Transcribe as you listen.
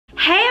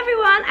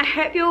everyone,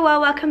 I hope you're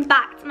well. Welcome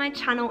back to my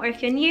channel, or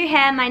if you're new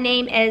here, my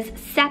name is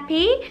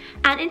Seppi,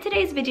 and in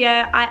today's video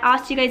I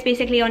asked you guys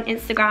basically on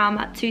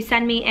Instagram to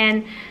send me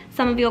in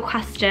some of your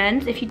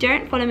questions. If you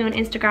don't follow me on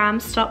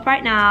Instagram, stop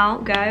right now,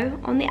 go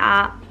on the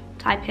app,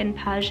 type in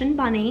Persian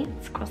bunny,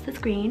 it's across the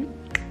screen,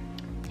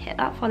 hit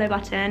that follow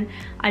button.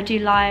 I do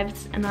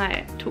lives and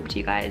I talk to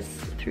you guys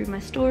through my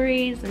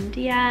stories and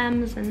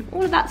DMs and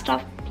all of that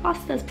stuff,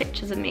 plus there's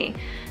pictures of me.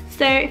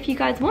 So if you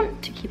guys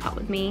want to keep up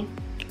with me,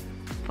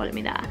 follow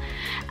me there.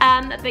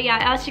 But yeah,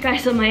 I asked you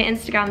guys on my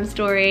Instagram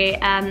story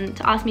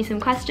to ask me some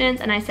questions,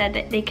 and I said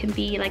that they can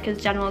be like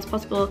as general as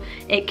possible.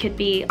 It could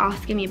be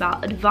asking me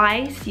about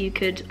advice, you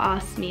could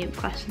ask me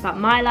questions about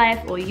my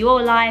life or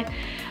your life,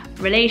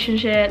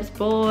 relationships,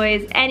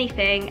 boys,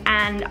 anything.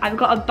 And I've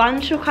got a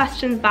bunch of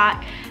questions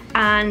back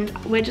and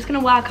we're just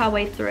gonna work our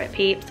way through it,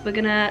 peeps. We're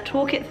gonna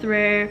talk it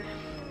through.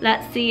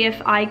 Let's see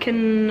if I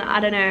can, I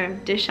don't know,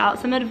 dish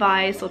out some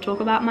advice or talk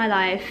about my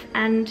life.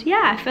 And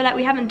yeah, I feel like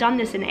we haven't done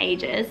this in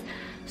ages.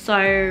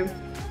 So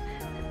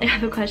the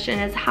other question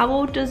is, how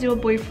old does your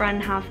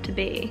boyfriend have to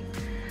be?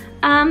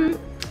 I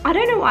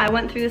don't know why I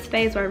went through this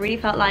phase where I really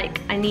felt like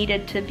I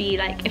needed to be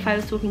like, if I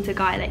was talking to a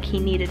guy, like he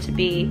needed to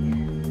be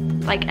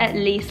like at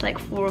least like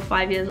 4 or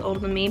 5 years older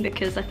than me,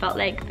 because I felt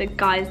like the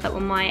guys that were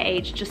my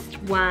age just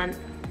weren't,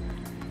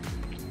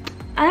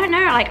 I don't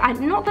know, like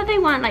not that they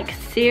weren't like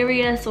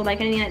serious or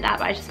like anything like that,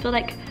 but I just feel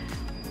like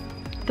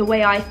the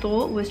way I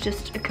thought was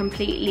just a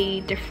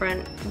completely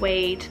different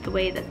way to the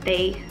way that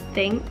they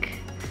think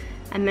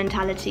and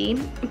mentality.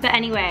 But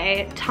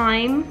anyway,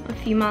 time, a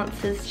few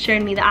months has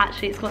shown me that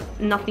actually it's got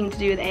nothing to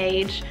do with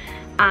age,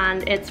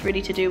 and it's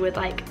really to do with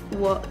like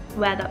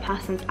where that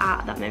person's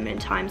at that moment in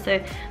time.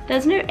 So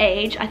there's no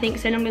age. I think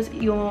so long as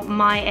you're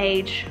my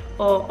age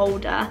or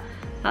older,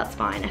 that's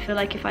fine. I feel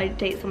like if I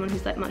date someone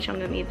who's like much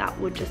younger than me, that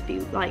would just be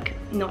like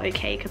not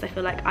okay, because I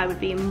feel like I would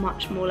be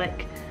much more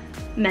like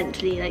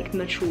mentally like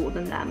mature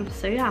than them.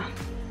 So yeah.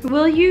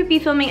 Will you be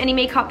filming any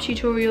makeup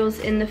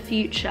tutorials in the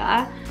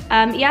future?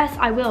 Yes,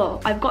 I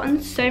will. I've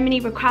gotten so many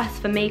requests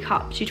for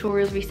makeup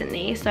tutorials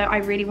recently, so I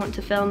really want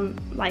to film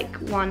like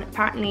one.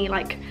 Apparently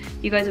like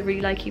you guys are really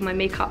liking my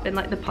makeup in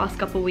like the past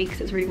couple of weeks.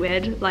 It's really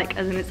weird, like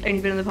as in it's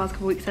only been in the past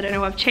couple of weeks. I don't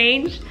know what I've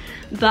changed,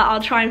 but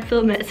I'll try and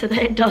film it so that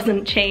it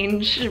doesn't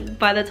change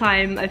by the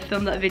time I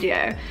film that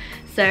video.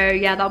 So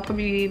yeah, that'll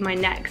probably be my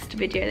next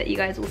video that you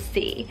guys will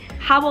see.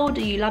 How old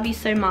are you? Love you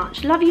so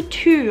much. Love you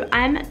too.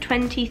 I'm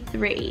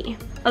 23.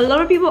 A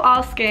lot of people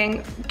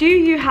asking, do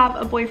you have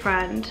a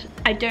boyfriend?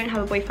 I don't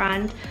have a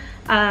boyfriend.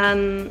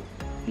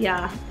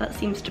 Yeah, that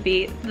seems to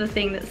be the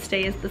thing that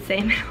stays the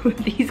same with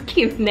these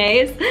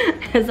Q&As,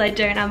 as I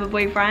don't have a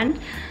boyfriend.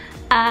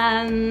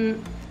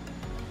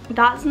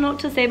 That's not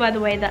to say, by the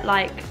way, that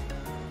like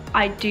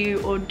I do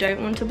or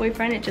don't want a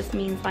boyfriend. It just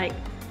means like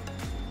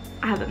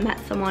I haven't met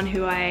someone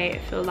who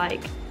I feel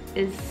like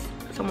is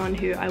someone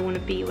who I want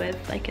to be with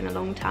like in a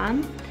long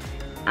term,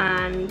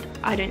 and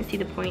I don't see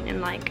the point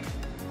in like,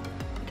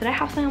 did I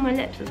have something on my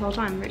lips this whole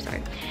time? I'm really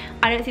sorry.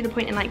 I don't see the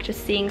point in like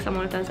just seeing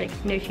someone if there's like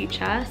no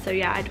future. So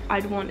yeah,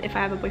 I'd want, if I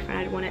have a boyfriend,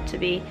 I'd want it to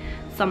be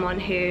someone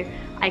who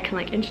I can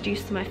like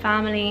introduce to my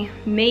family,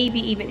 maybe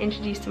even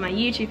introduce to my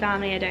YouTube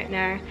family, I don't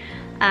know.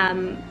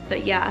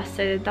 But yeah,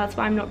 so that's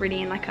why I'm not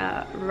really in like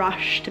a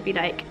rush to be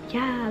like,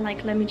 yeah,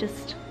 like let me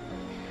just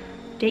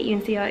date you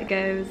and see how it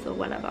goes or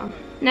whatever.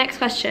 Next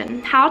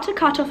question, how to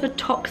cut off a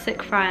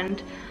toxic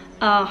friend?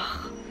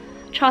 Ugh,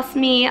 trust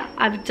me,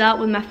 I've dealt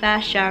with my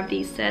fair share of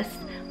these, sis.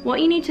 What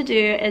you need to do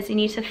is you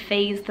need to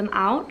phase them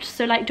out.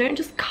 So like don't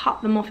just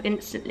cut them off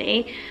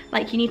instantly.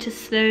 Like you need to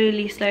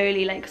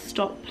slowly like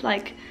stop,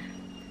 like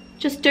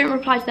just don't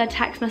reply to their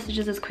text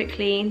messages as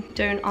quickly,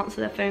 don't answer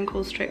their phone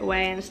calls straight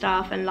away and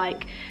stuff, and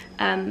like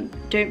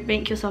don't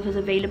make yourself as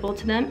available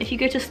to them. If you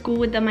go to school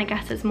with them, I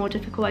guess it's more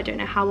difficult. I don't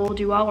know how old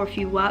you are or if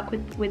you work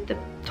with the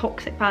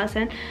toxic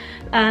person,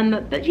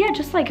 but yeah,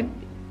 just like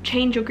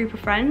change your group of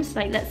friends.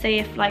 Like let's say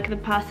if like the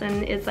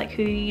person is like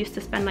who you used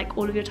to spend like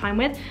all of your time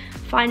with,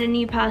 find a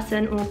new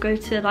person or go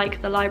to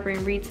like the library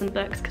and read some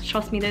books, because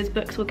trust me, those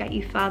books will get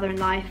you further in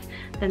life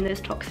than those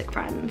toxic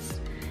friends.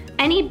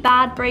 Any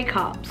bad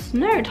breakups?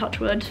 No, touch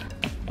wood.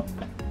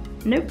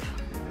 Nope.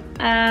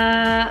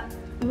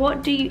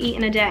 What do you eat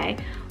in a day?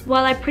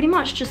 Well, I pretty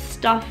much just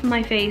stuff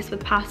my face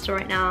with pasta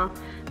right now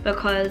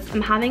because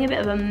I'm having a bit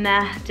of a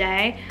meh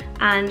day,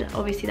 and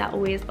obviously that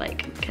always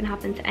like can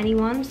happen to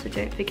anyone, so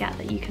don't forget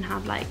that you can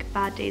have like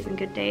bad days and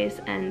good days,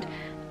 and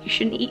you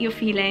shouldn't eat your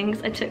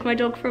feelings. I took my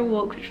dog for a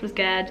walk, which was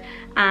good,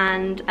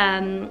 and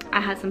I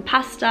had some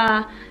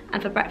pasta,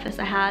 and for breakfast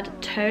I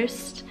had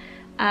toast.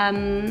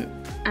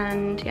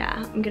 And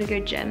yeah, I'm gonna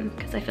go gym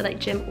because I feel like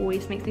gym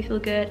always makes me feel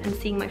good, and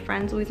seeing my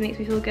friends always makes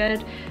me feel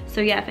good.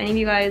 So yeah, if any of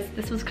you guys,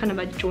 this was kind of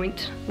a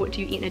joint what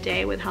do you eat in a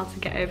day with how to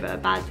get over a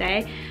bad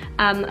day.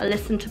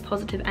 Listen to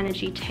positive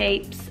energy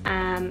tapes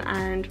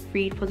and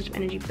read positive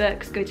energy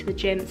books, go to the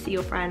gym, see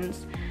your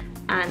friends,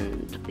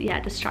 and yeah,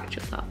 distract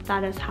yourself.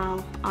 That is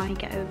how I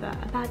get over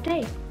a bad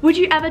day. Would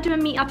you ever do a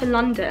meetup in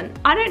London?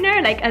 I don't know,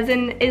 like as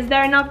in, is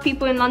there enough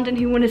people in London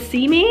who want to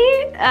see me?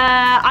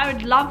 I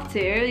would love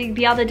to.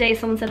 The other day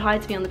someone said hi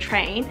to me on the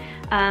train.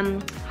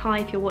 Hi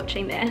if you're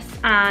watching this,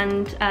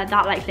 and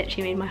that like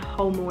literally made my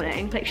whole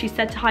morning. Like she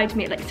said hi to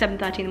me at like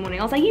 7:30 in the morning.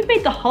 I was like, you've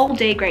made the whole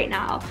day great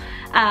now.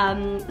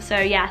 So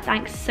yeah,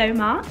 thanks so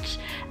much.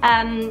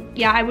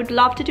 Yeah, I would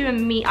love to do a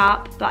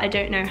meetup, but I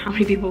don't know how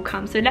many people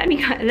come. So let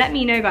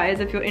me know guys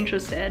if you're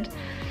interested.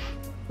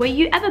 Were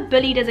you ever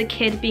bullied as a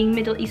kid being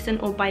Middle Eastern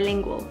or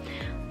bilingual?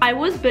 I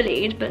was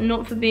bullied, but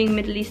not for being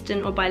Middle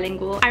Eastern or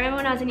bilingual. I remember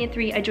when I was in year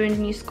 3, I joined a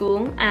new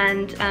school,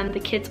 and the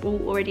kids all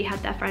already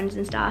had their friends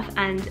and stuff,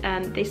 and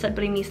they started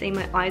bullying me saying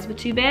my eyes were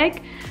too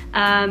big.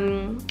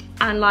 And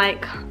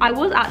like, I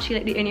was actually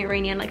like the only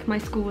Iranian. Like my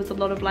school was a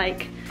lot of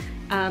like,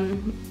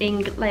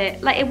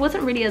 like it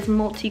wasn't really as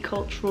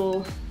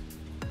multicultural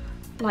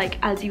like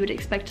as you would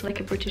expect like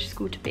a British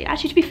school to be.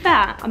 Actually, to be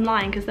fair, I'm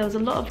lying, because there was a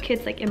lot of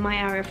kids like in my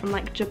area from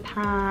like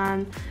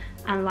Japan,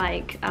 and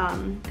like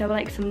there were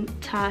like some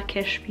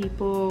Turkish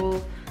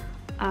people,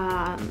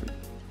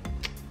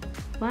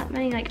 weren't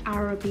many like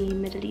Araby,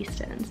 Middle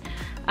Easterns,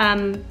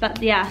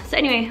 but yeah. So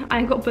anyway,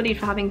 I got bullied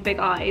for having big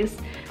eyes,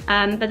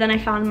 but then I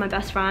found my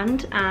best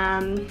friend,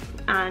 and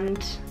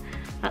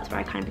that's where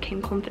I kind of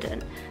became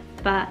confident.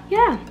 But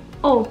yeah.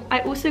 Oh, I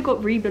also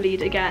got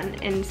re-bullied again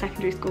in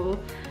secondary school,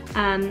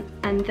 and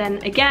then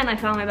again I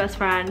found my best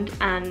friend,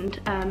 and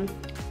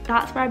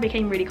that's where I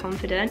became really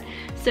confident.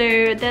 So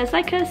there's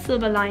like a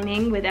silver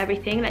lining with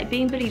everything. Like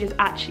being bullied is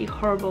actually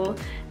horrible,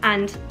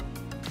 and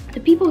the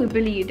people who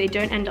bully you, they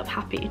don't end up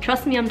happy.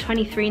 Trust me, I'm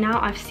 23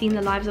 now. I've seen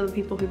the lives of the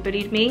people who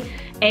bullied me.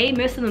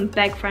 Most of them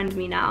beg friend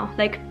me now.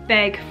 Like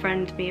beg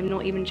friend me, I'm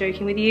not even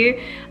joking with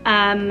you.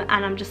 And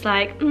I'm just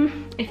like,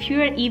 if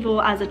you're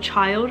evil as a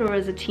child or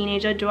as a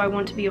teenager, do I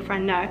want to be your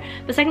friend? No.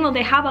 But second of all,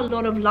 they have a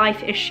lot of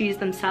life issues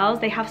themselves.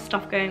 They have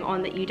stuff going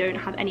on that you don't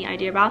have any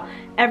idea about.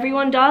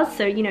 Everyone does,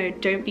 so you know,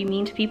 don't be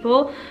mean to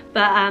people.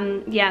 But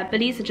yeah,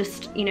 bullies are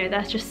just, you know,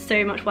 they're just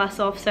so much worse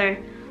off. So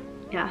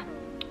yeah.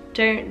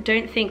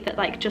 Don't think that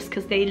like just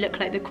because they look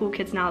like the cool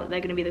kids now that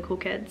they're gonna be the cool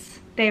kids.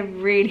 They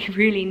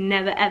really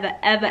never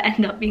ever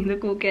end up being the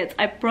cool kids.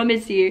 I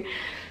promise you.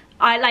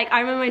 I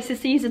remember my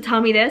sister used to tell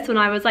me this when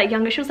I was like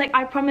younger. She was like,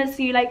 I promise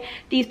you, like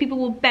these people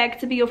will beg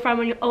to be your friend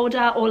when you're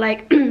older, or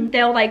like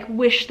they'll like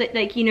wish that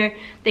like, you know,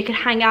 they could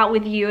hang out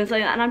with you and so,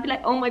 and I'd be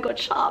like, oh my god,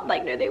 shut up,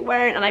 like no they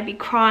won't, and I'd be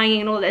crying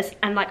and all this,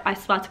 and like I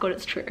swear to god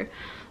it's true.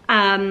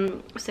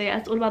 So yeah,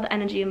 it's all about the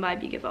energy and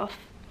vibe you give off.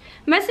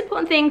 Most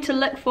important thing to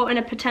look for in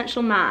a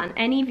potential man.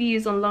 Any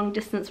views on long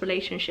distance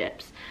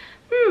relationships?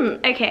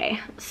 Okay,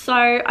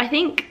 so I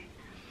think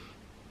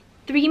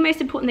 3 most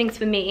important things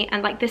for me,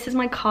 and like this is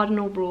my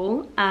cardinal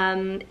rule,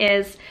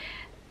 is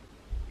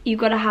you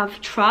gotta have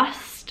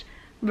trust,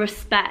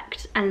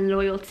 respect and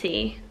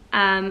loyalty,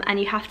 and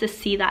you have to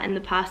see that in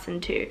the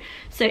person too.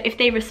 So if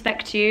they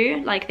respect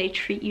you, like they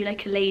treat you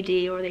like a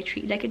lady, or they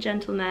treat you like a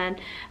gentleman,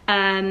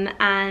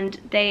 and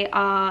they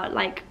are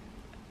like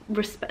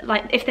respect,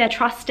 like if they're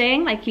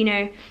trusting, like, you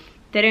know,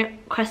 they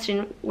don't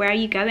question where are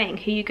you going,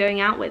 who are you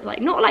going out with,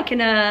 like not like in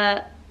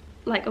a,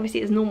 like obviously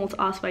it's normal to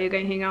ask where you're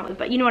going, hang out with,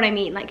 but you know what I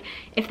mean, like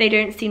if they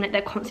don't seem like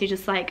they're constantly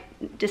just like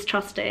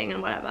distrusting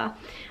and whatever.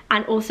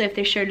 And also if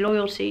they show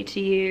loyalty to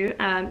you,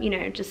 you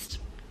know, just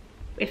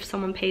if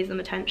someone pays them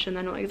attention,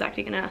 they're not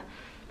exactly gonna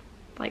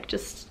like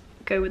just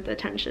go with the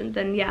attention,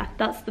 then yeah,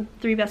 that's the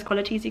 3 best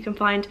qualities you can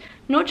find,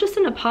 not just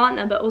in a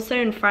partner but also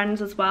in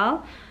friends as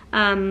well.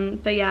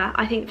 But yeah,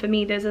 I think for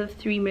me those are the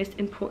 3 most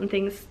important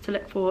things to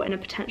look for in a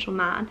potential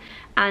man.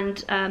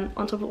 And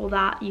on top of all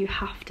that, you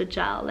have to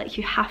gel, like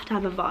you have to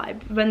have a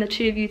vibe. When the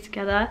 2 of you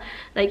together,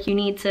 like you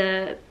need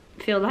to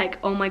feel like,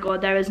 oh my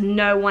god, there is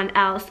no one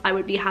else I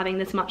would be having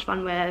this much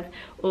fun with,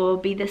 or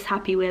be this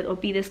happy with, or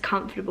be this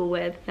comfortable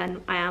with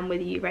than I am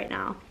with you right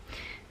now.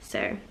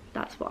 So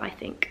that's what I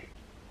think.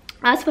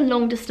 As for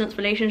long distance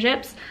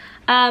relationships,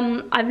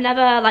 I've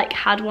never like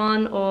had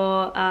one,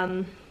 or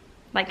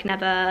like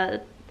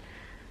never,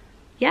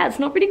 yeah, it's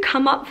not really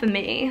come up for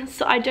me.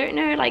 So I don't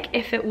know like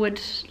if it would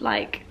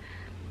like,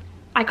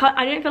 I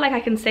don't feel like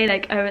I can say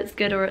like, oh it's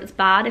good or it's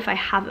bad if I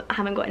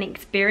haven't got any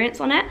experience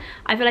on it.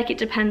 I feel like it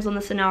depends on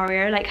the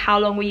scenario, like how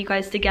long were you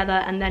guys together,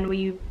 and then were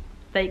you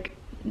like,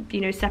 you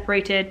know,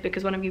 separated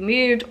because one of you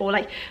moved, or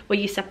like were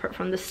you separate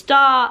from the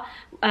start?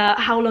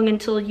 How long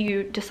until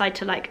you decide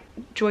to like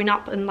join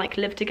up and like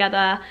live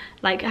together?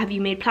 Like have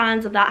you made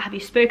plans of that? Have you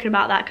spoken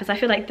about that? Because I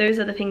feel like those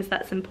are the things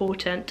that's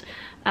important,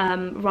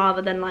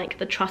 rather than like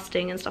the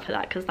trusting and stuff like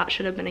that, because that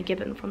should have been a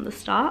given from the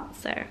start.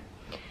 So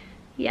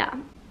yeah.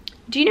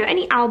 Do you know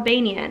any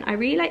Albanian? I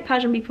really like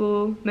Persian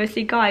people,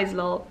 mostly guys,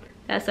 lol.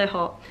 They're so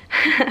hot.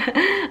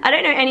 I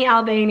don't know any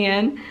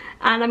Albanian,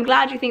 and I'm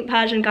glad you think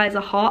Persian guys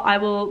are hot. I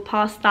will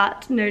pass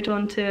that note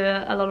on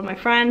to a lot of my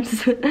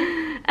friends.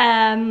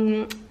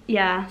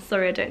 Yeah,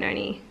 sorry, I don't know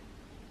any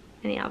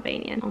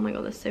Albanian. Oh my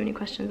god, there's so many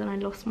questions and I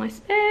lost my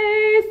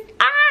space.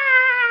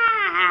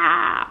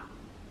 Ah!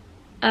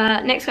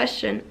 Next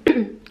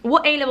question.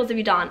 What A-levels have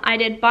you done? I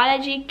did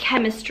biology,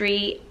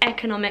 chemistry,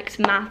 economics,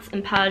 maths,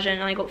 and Persian,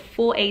 and I got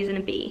 4 A's and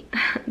a B.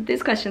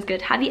 This question's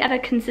good. Have you ever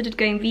considered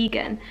going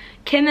vegan?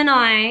 Kim and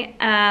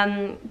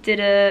I did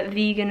a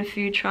vegan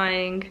food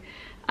trying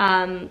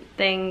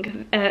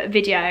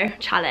video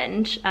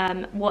challenge.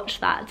 Watch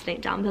that, it's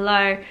linked down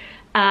below.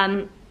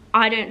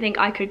 I don't think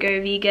I could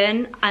go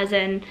vegan, as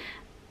in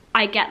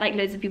I get like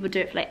loads of people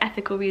do it for like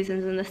ethical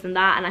reasons and this and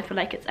that, and I feel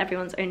like it's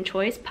everyone's own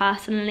choice.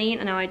 Personally,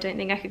 no, I don't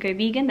think I could go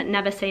vegan, but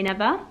never say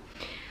never.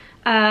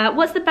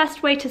 What's the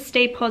best way to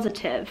stay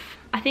positive?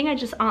 I think I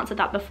just answered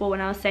that before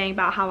when I was saying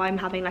about how I'm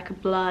having like a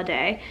blur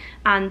day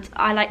and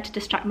I like to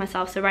distract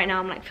myself. So right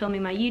now I'm like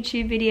filming my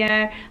YouTube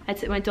video, I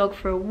took my dog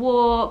for a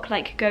walk,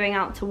 like going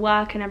out to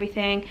work and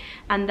everything,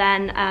 and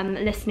then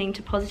listening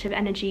to positive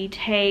energy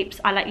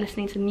tapes. I like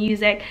listening to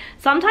music.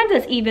 Sometimes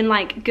it's even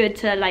like good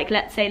to like,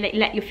 let's say, like,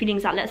 let your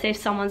feelings out. Let's say if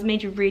someone's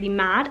made you really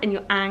mad and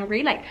you're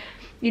angry, like,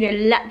 you know,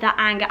 let that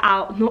anger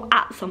out, not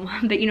at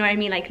someone, but you know what I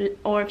mean, like,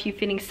 or if you're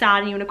feeling sad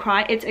and you want to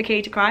cry, it's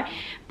okay to cry,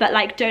 but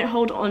like don't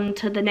hold on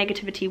to the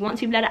negativity.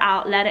 Once you've let it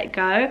out, let it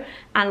go,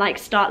 and like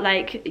start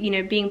like, you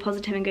know, being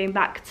positive and going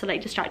back to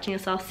like distracting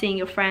yourself, seeing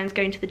your friends,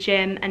 going to the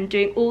gym, and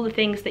doing all the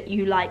things that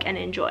you like and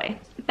enjoy.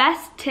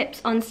 Best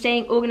tips on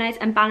staying organized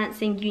and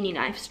balancing uni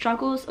life.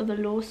 Struggles of the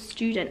law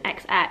student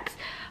XX.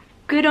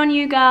 Good on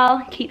you,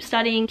 girl. Keep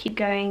studying, keep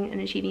going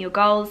and achieving your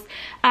goals.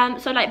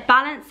 So like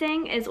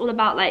balancing is all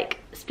about like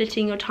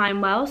splitting your time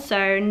well,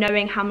 so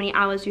knowing how many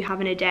hours you have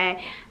in a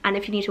day, and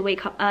if you need to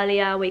wake up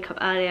earlier, wake up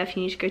earlier. If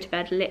you need to go to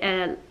bed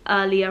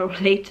earlier or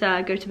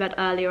later, go to bed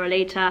earlier or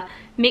later.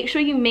 Make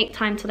sure you make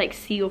time to like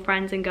see your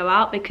friends and go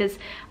out, because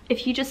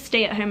if you just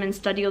stay at home and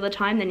study all the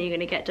time, then you're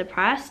gonna get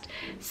depressed.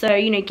 So,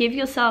 you know, give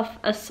yourself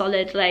a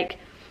solid like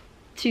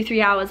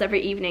 2-3 hours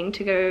every evening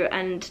to go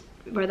and,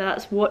 whether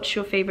that's watch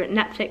your favorite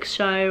Netflix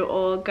show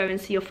or go and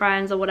see your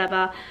friends or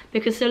whatever,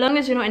 because so long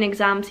as you're not in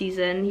exam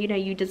season, you know,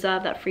 you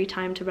deserve that free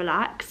time to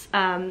relax.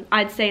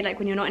 I'd say like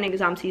when you're not in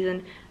exam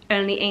season,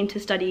 only aim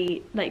to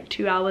study like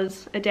 2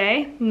 hours a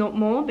day, not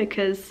more,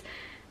 because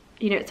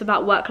you know, it's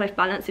about work-life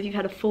balance. If you've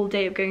had a full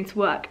day of going to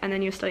work and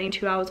then you're studying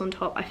 2 hours on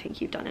top, I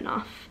think you've done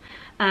enough.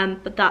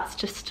 But that's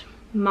just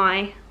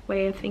my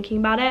way of thinking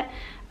about it.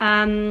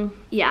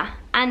 Yeah,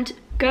 and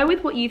go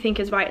with what you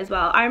think is right as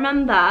well. I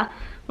remember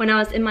when I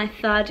was in my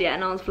 3rd year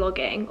and I was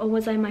vlogging, or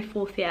was I in my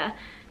 4th year,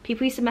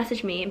 people used to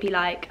message me and be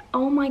like,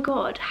 oh my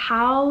god,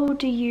 how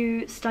do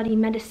you study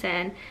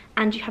medicine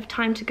and you have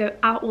time to go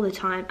out all the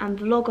time and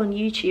vlog on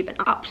YouTube and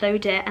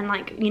upload it and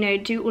like, you know,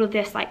 do all of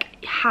this,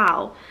 like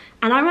how?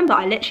 And I remember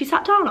I literally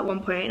sat down at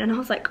one point and I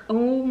was like,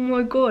 oh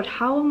my god,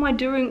 how am I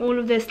doing all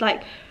of this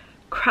like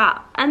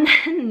crap? And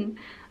then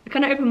I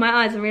kind of opened my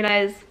eyes and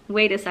realized,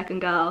 wait a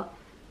second, girl,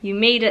 you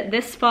made it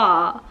this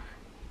far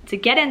to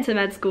get into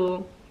med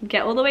school,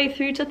 get all the way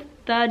through to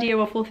 3rd year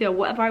or 4th year,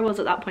 whatever I was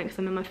at that point, because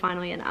I'm in my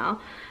final year now,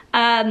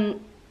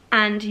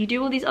 and you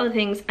do all these other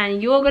things,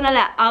 and you're gonna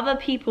let other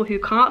people who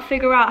can't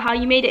figure out how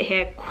you made it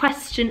here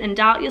question and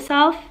doubt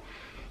yourself?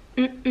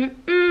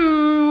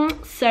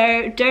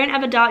 So don't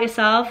ever doubt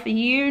yourself.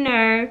 You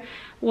know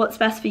what's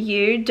best for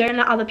you. Don't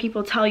let other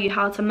people tell you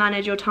how to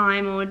manage your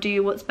time or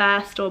do what's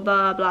best or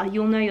blah blah.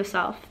 You'll know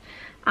yourself,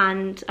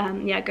 and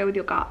yeah, go with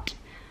your gut.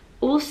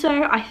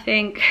 Also, I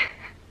think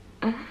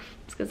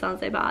it's gonna sound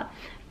so bad,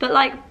 but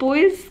like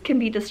boys can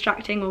be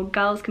distracting or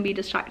girls can be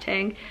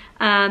distracting,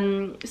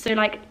 so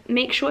like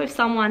make sure if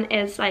someone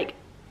is like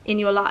in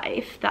your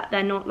life that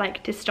they're not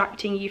like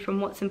distracting you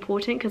from what's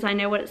important, because I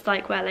know what it's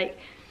like where like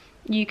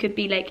you could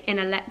be like in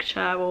a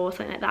lecture or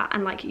something like that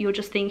and like you're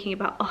just thinking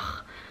about,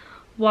 oh,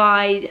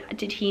 why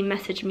did he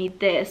message me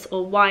this,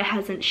 or why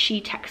hasn't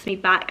she texted me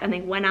back, and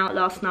they went out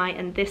last night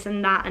and this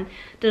and that and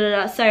da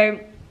da da. So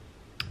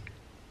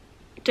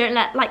don't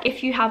let, like,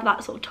 if you have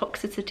that sort of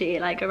toxicity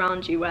like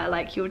around you where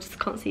like you're just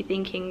constantly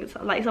thinking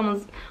like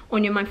someone's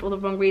on your mind for all the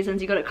wrong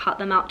reasons, you got to cut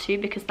them out too,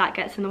 because that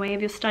gets in the way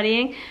of your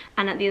studying.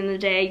 And at the end of the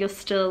day, you're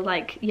still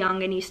like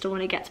young and you still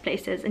want to get to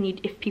places, and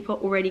if people are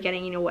already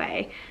getting in your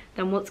way,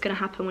 then what's going to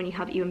happen when you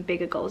have even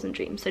bigger goals and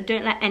dreams? So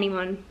don't let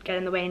anyone get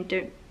in the way, and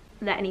don't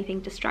let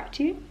anything distract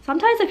you.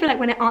 Sometimes I feel like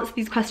when I answer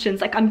these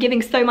questions, like I'm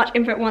giving so much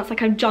info at once,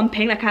 like I'm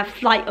jumping, like I have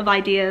flight of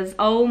ideas.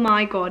 Oh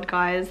my god,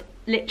 guys,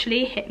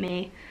 literally hit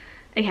me.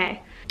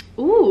 Okay.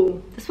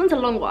 Ooh, this one's a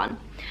long one.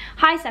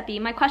 Hi Seppi,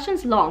 my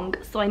question's long,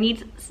 so I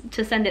need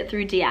to send it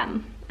through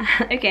DM.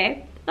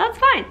 Okay, that's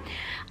fine.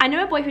 I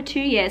know a boy for 2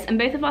 years and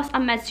both of us are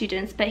med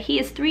students, but he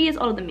is 3 years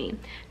older than me.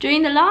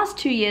 During the last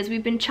 2 years,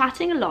 we've been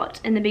chatting a lot.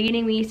 In the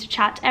beginning, we used to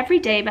chat every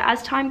day, but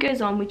as time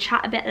goes on, we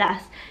chat a bit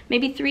less,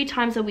 maybe 3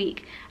 times a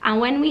week. And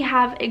when we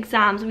have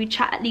exams, we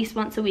chat at least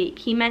once a week.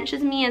 He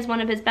mentions me as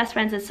one of his best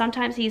friends, and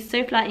sometimes he's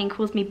so flirty and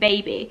calls me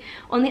baby.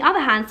 On the other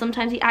hand,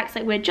 sometimes he acts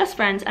like we're just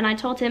friends, and I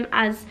told him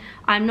as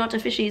I'm not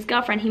officially his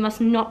girlfriend, he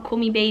must not call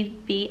me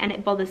baby, and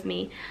it bothers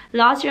me.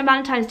 Last year on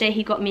Valentine's Day,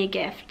 he got me a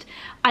gift.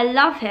 I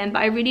love him, but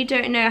I really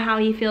don't know how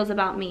he feels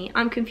about me.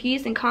 I'm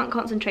confused and can't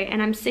concentrate,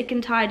 and I'm sick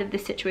and tired of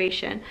this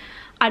situation.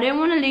 I don't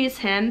want to lose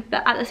him,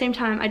 but at the same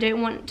time I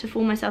don't want to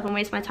fool myself and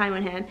waste my time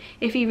on him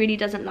if he really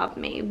doesn't love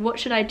me. What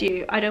should I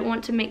do? I don't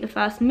want to make the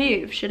first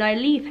move. Should I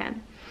leave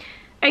him?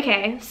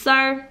 Okay,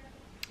 so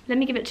let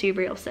me give it to you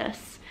real,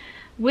 sis.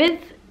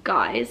 With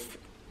guys,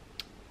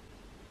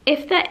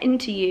 if they're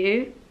into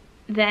you,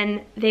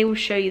 then they will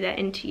show you they're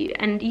into you,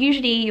 and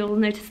usually you'll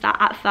notice that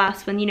at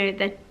first when, you know,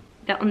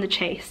 they're on the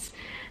chase.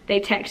 They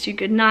text you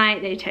good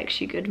night, they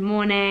text you good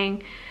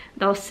morning,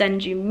 they'll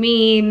send you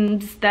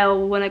memes,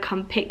 they'll want to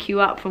come pick you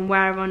up from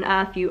wherever on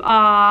earth you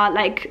are.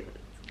 Like,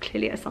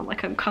 clearly I sound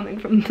like I'm coming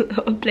from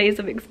a place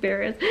of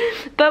experience,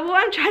 but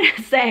what I'm trying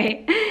to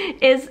say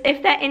is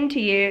if they're into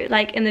you,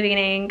 like in the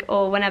beginning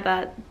or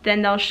whenever,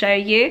 then they'll show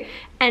you.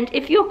 And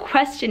if you're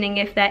questioning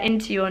if they're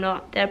into you or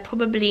not, they're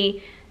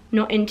probably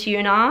not into you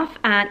enough,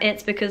 and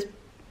it's because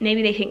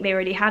maybe they think they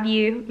already have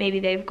you, maybe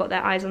they've got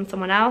their eyes on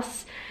someone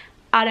else.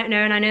 I don't know,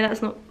 and I know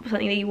that's not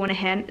something that you want to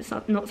hear. It's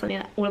not something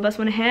that all of us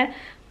want to hear,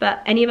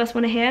 but any of us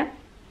want to hear.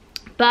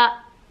 But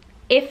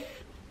if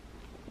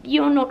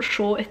you're not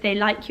sure if they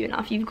like you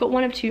enough, you've got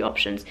one of two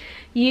options.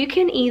 You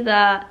can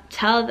either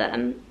tell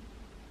them,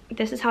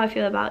 this is how I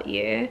feel about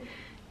you,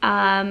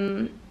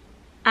 and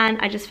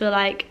I just feel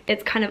like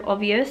it's kind of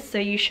obvious, so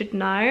you should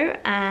know,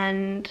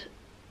 and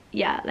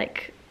yeah,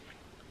 like,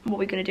 what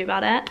we're gonna do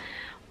about it.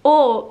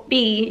 Or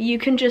B, you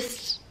can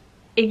just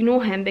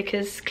ignore him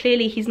because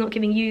clearly he's not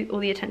giving you all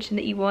the attention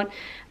that you want,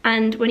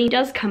 and when he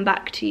does come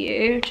back to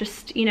you,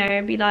 just, you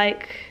know, be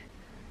like,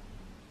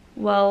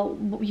 well,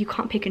 you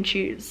can't pick and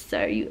choose,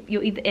 so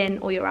you're either in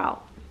or you're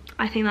out.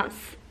 I think that's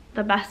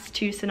the best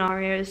two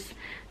scenarios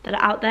that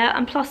are out there.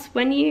 And plus,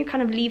 when you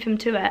kind of leave him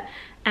to it,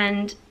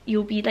 and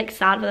you'll be like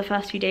sad for the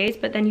first few days,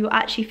 but then you'll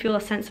actually feel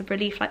a sense of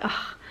relief, like,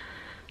 oh,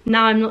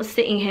 now I'm not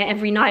sitting here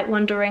every night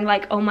wondering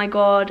like, oh my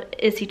god,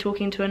 is he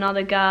talking to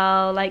another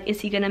girl? Like,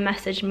 is he gonna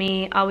message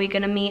me? Are we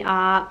gonna meet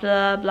up?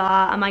 Blah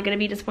blah. Am I gonna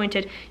be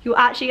disappointed? You'll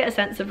actually get a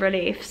sense of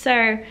relief.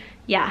 So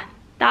yeah,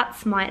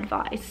 that's my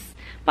advice.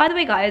 By the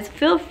way, guys,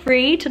 feel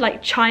free to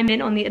like chime in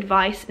on the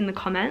advice in the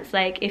comments.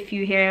 Like, if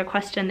you hear a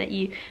question that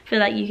you feel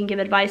like you can give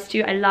advice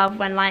to. I love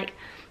when like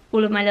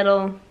all of my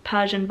little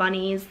Persian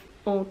bunnies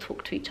all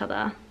talk to each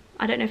other.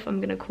 I don't know if I'm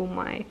gonna call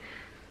my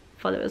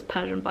followers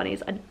Persian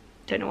bunnies. I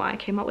don't know why I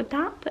came up with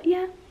that, but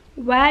yeah.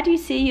 Where do you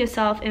see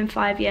yourself in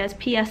 5 years?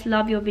 PS,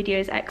 love your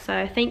videos,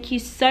 EXO. Thank you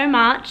so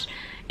much.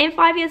 In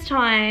 5 years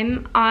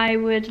time, I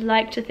would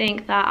like to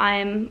think that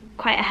I'm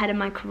quite ahead in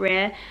my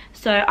career,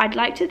 so I'd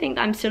like to think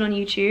that I'm still on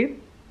YouTube.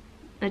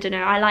 I don't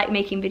know, I like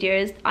making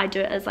videos. I do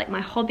it as like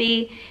my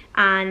hobby,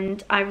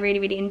 and I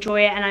really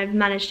enjoy it, and I've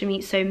managed to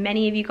meet so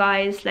many of you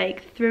guys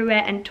like through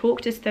it, and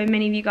talk to so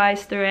many of you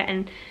guys through it,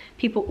 and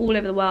people all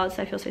over the world,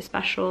 so I feel so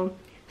special.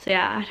 So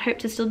yeah, I hope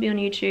to still be on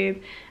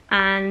YouTube,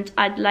 and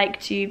I'd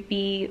like to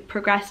be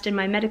progressed in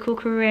my medical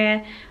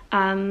career,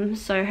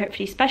 so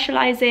hopefully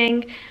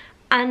specializing.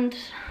 And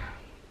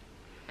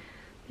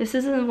this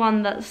isn't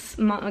one that's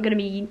going to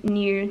be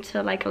new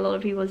to like a lot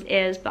of people's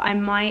ears, but I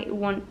might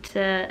want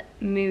to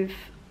move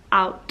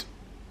out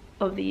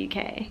of the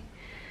UK.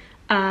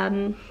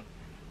 I'm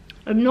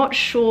not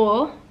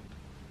sure,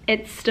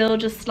 it's still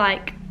just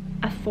like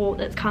a thought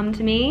that's come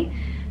to me,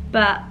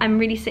 but I'm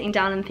really sitting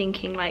down and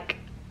thinking like,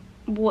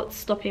 what's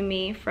stopping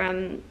me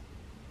from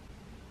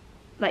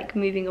like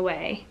moving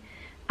away,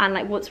 and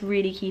like what's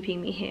really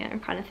keeping me here,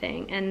 kind of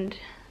thing. And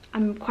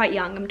I'm quite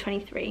young, I'm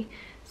 23,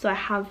 so I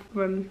have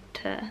room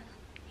to,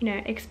 you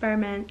know,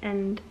 experiment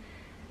and,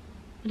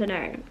 I don't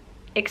know,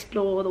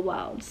 explore the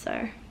world.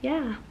 So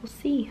yeah, we'll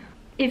see.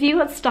 If you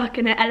got stuck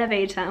in an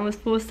elevator and was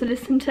forced to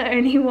listen to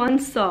only one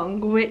song,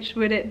 which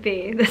would it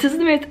be? This is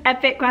the most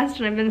epic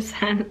question I've been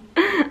sent.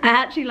 I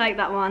actually like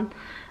that one.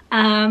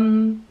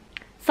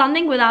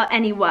 Something without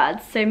any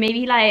words, so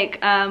maybe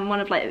like one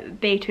of like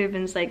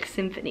Beethoven's like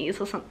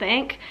symphonies or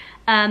something,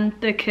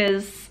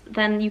 because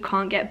then you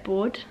can't get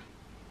bored.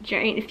 Do you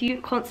know what I mean? If you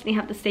constantly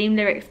have the same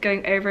lyrics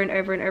going over and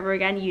over and over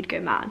again, you'd go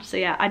mad. So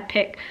yeah, I'd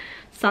pick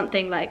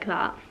something like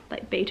that,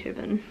 like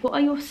Beethoven. What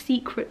are your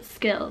secret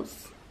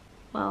skills?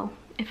 Well,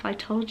 if I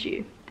told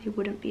you, they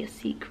wouldn't be a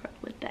secret,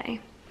 would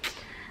they?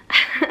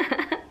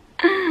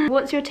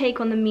 What's your take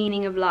on the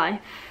meaning of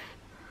life?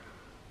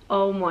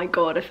 Oh my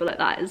god, I feel like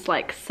that is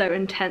like so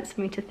intense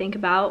for me to think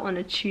about on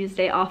a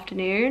Tuesday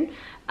afternoon.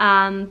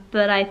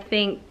 But I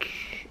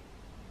think,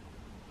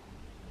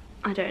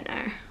 I don't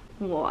know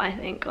what I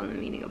think on the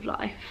meaning of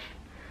life.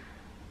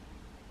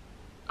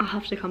 I'll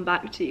have to come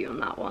back to you on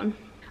that one.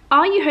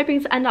 Are you hoping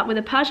to end up with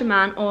a Persian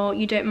man, or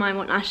you don't mind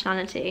what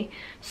nationality?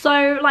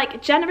 So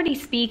like, generally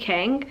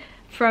speaking,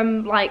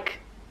 from like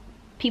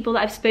people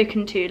that I've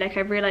spoken to, like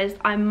I've realized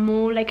I'm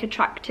more like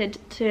attracted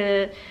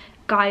to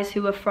guys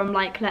who are from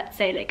like, let's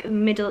say like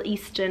Middle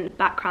Eastern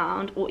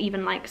background, or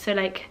even like, so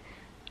like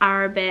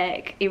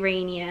Arabic,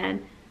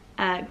 Iranian,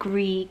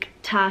 Greek,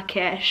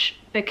 Turkish,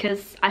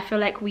 because I feel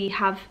like we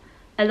have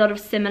a lot of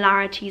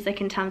similarities like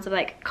in terms of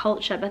like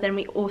culture, but then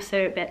we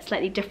also a bit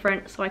slightly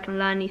different, so I can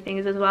learn new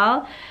things as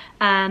well.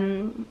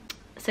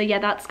 So yeah,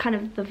 that's kind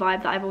of the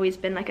vibe that I've always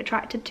been like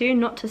attracted to.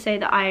 Not to say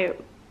that I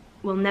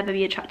will never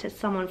be attracted to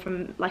someone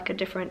from like a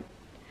different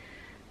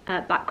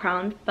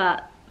background,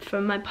 but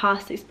from my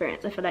past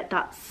experience I feel like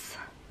that's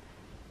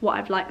what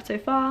I've liked so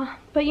far.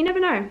 But you never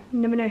know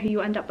who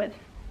you end up with.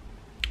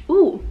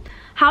 Ooh,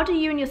 how do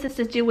you and your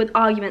sisters deal with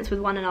arguments with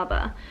one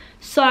another?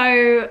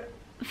 So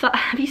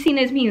have you seen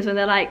those memes where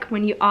they're like,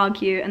 when you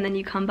argue and then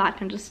you come back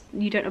and just,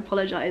 you don't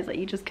apologize, like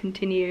you just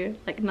continue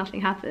like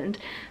nothing happened?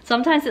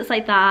 Sometimes it's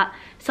like that.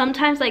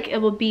 Sometimes like it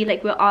will be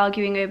like we're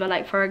arguing over,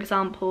 like, for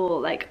example,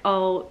 like,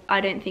 oh,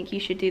 I don't think you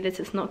should do this,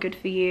 it's not good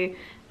for you,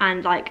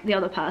 and like the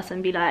other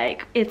person be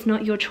like, it's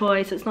not your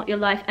choice, it's not your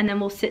life, and then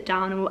we'll sit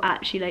down and we'll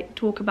actually like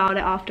talk about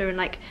it after, and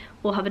like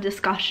we'll have a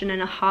discussion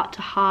and a heart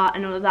to heart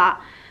and all of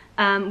that.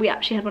 We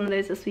actually had one of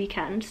those this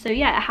weekend. So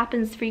yeah, it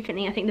happens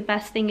frequently. I think the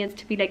best thing is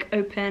to be like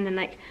open and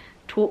like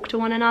talk to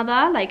one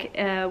another, like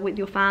with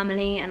your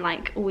family, and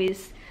like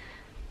always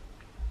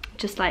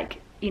just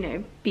like, you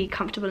know, be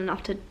comfortable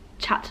enough to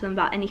chat to them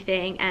about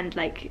anything and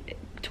like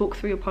talk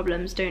through your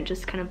problems. Don't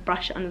just kind of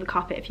brush it under the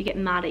carpet. If you get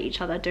mad at each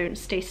other, don't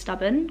stay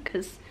stubborn,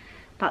 because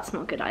that's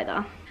not good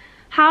either.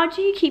 How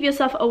do you keep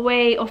yourself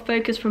away or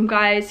focused from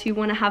guys who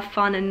want to have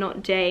fun and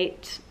not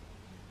date?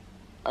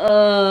 So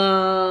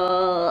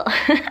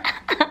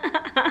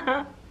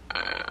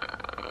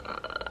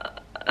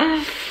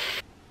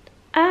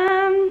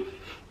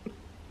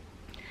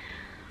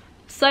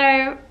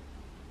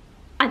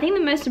I think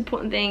the most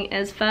important thing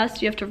is,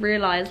 first you have to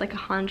realize like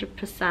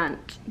 100%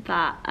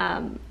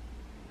 that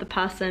the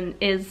person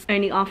is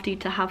only after you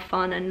to have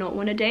fun and not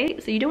want to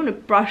date. So you don't want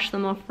to brush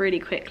them off really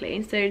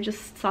quickly, so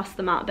just suss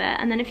them out a bit.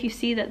 And then if you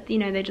see that, you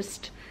know, they're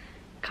just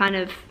kind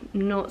of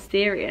not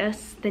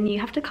serious, then you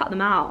have to cut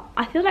them out.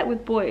 I feel like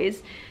with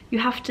boys you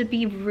have to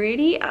be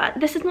really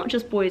this is not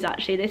just boys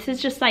actually, this is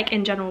just like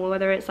in general,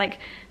 whether it's like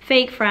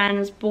fake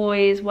friends,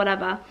 boys,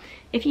 whatever.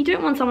 If you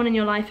don't want someone in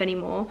your life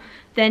anymore,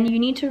 then you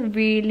need to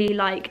really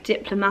like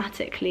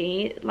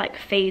diplomatically like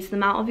phase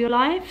them out of your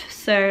life.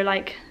 So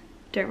like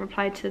don't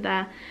reply to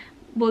their,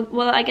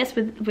 well I guess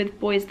with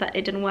boys that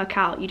it didn't work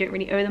out, you don't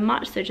really owe them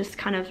much, so just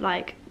kind of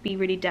like be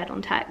really dead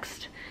on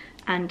text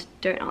and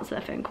don't answer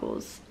their phone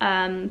calls.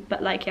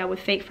 But like, yeah, with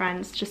fake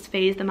friends, just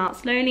phase them out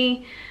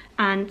slowly,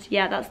 and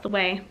yeah, that's the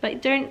way.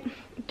 But don't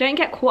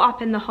get caught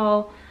up in the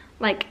whole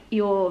like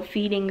your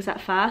feelings at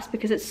first,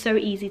 because it's so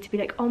easy to be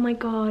like, oh my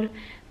god,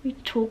 we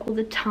talk all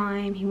the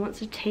time, he wants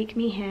to take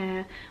me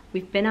here,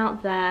 we've been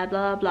out there,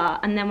 blah blah,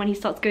 and then when he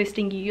starts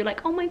ghosting you, you're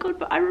like, oh my god,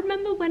 but I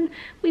remember when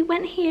we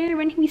went here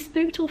and we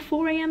spoke till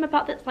 4 AM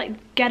about this.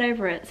 Like, get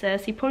over it,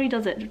 sis. He probably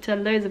does it to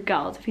loads of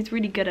girls. If he's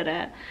really good at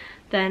it,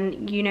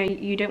 then you know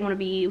you don't want to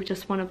be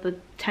just one of the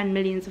 10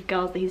 millions of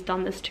girls that he's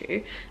done this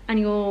to, and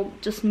you'll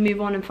just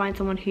move on and find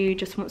someone who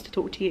just wants to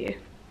talk to you.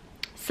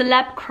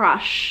 Celeb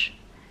crush.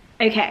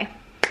 Okay,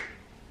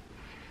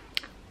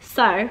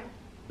 so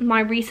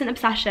my recent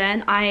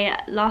obsession, I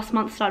last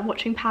month started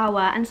watching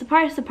Power, and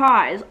surprise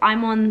surprise,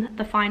 I'm on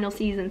the final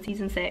season,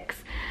 season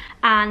 6,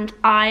 and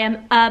I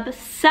am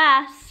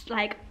obsessed,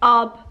 like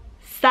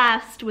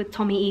obsessed with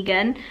Tommy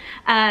Egan.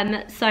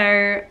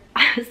 So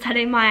I was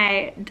telling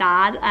my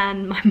dad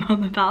and my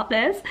mum about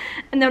this,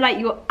 and they're like,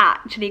 you're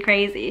actually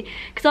crazy,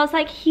 because I was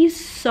like, he's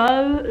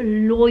so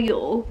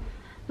loyal.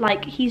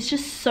 Like, he's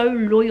just so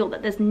loyal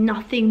that there's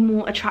nothing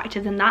more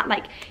attractive than that.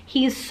 Like,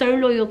 he is so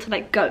loyal to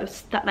like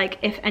Ghost that like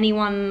if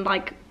anyone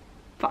like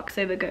fucks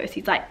over Ghost,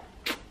 he's like,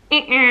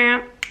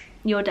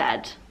 you're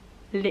dead,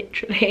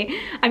 literally.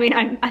 I mean,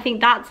 I think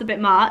that's a bit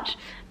much,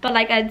 but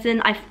like I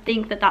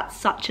think that that's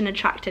such an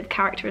attractive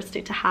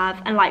characteristic to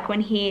have. And like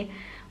when he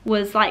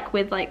was like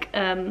with like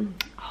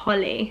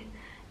Holly,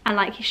 and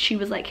like she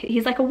was like,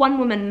 he's like a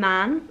one-woman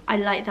man, I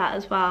like that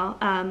as well.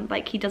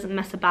 Like, he doesn't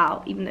mess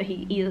about, even though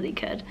he easily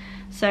could.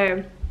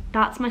 So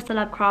that's my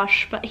celeb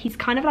crush, but he's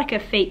kind of like a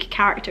fake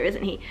character,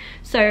 isn't he?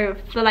 So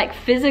for like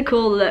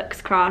physical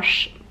looks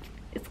crush,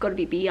 it's got to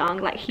be Bee Young.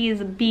 Like, he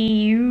is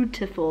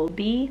beautiful.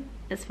 B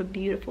is for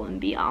beautiful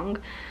and Bee Young.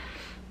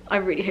 I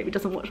really hope he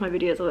doesn't watch my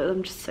videos, or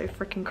I'm just so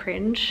freaking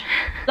cringe.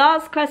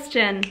 Last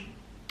question,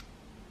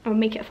 I'll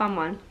make it a fun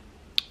one.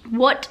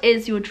 What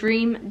is your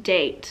dream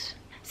date?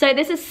 So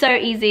this is so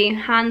easy,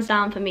 hands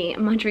down for me.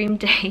 My dream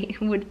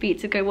date would be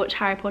to go watch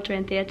Harry Potter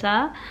in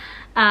theatre.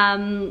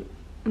 I'm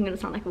gonna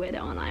sound like a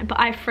weirdo online, but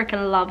I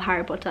freaking love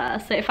Harry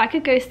Potter. So if I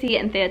could go see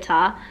it in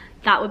theatre,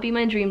 that would be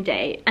my dream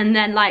date. And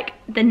then like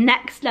the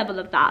next level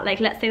of that, like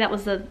let's say that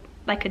was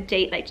like a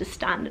date like just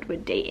standard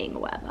with dating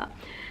or whatever.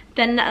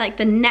 Then like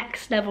the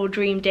next level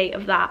dream date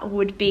of that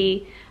would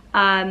be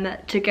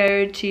to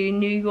go to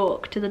New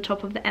York, to the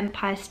top of the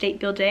Empire State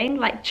Building,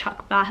 like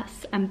Chuck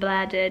Bass and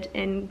Blair did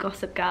in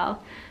Gossip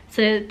Girl.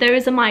 So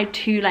those are my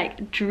two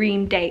like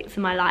dream dates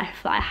in my life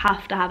that I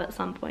have to have at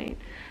some point.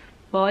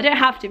 Well, I don't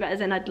have to, but as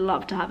in I'd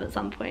love to have at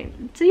some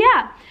point. So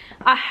yeah,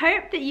 I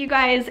hope that you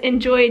guys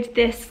enjoyed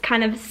this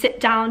kind of sit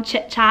down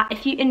chit chat.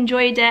 If you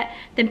enjoyed it,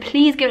 then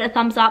please give it a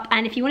thumbs up.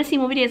 And if you want to see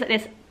more videos like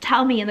this,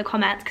 tell me in the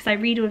comments, because I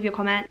read all of your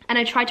comments and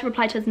I try to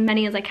reply to as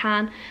many as I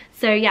can.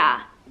 So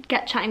yeah,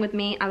 get chatting with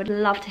me. I would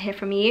love to hear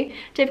from you.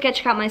 Don't forget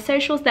to check out my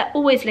socials. They're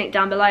always linked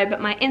down below,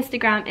 but my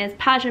Instagram is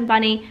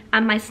persianbunny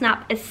and my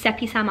snap is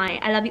sepi samai.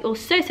 I love you all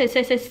so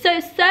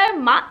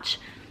much,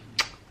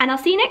 and I'll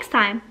see you next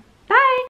time. Bye.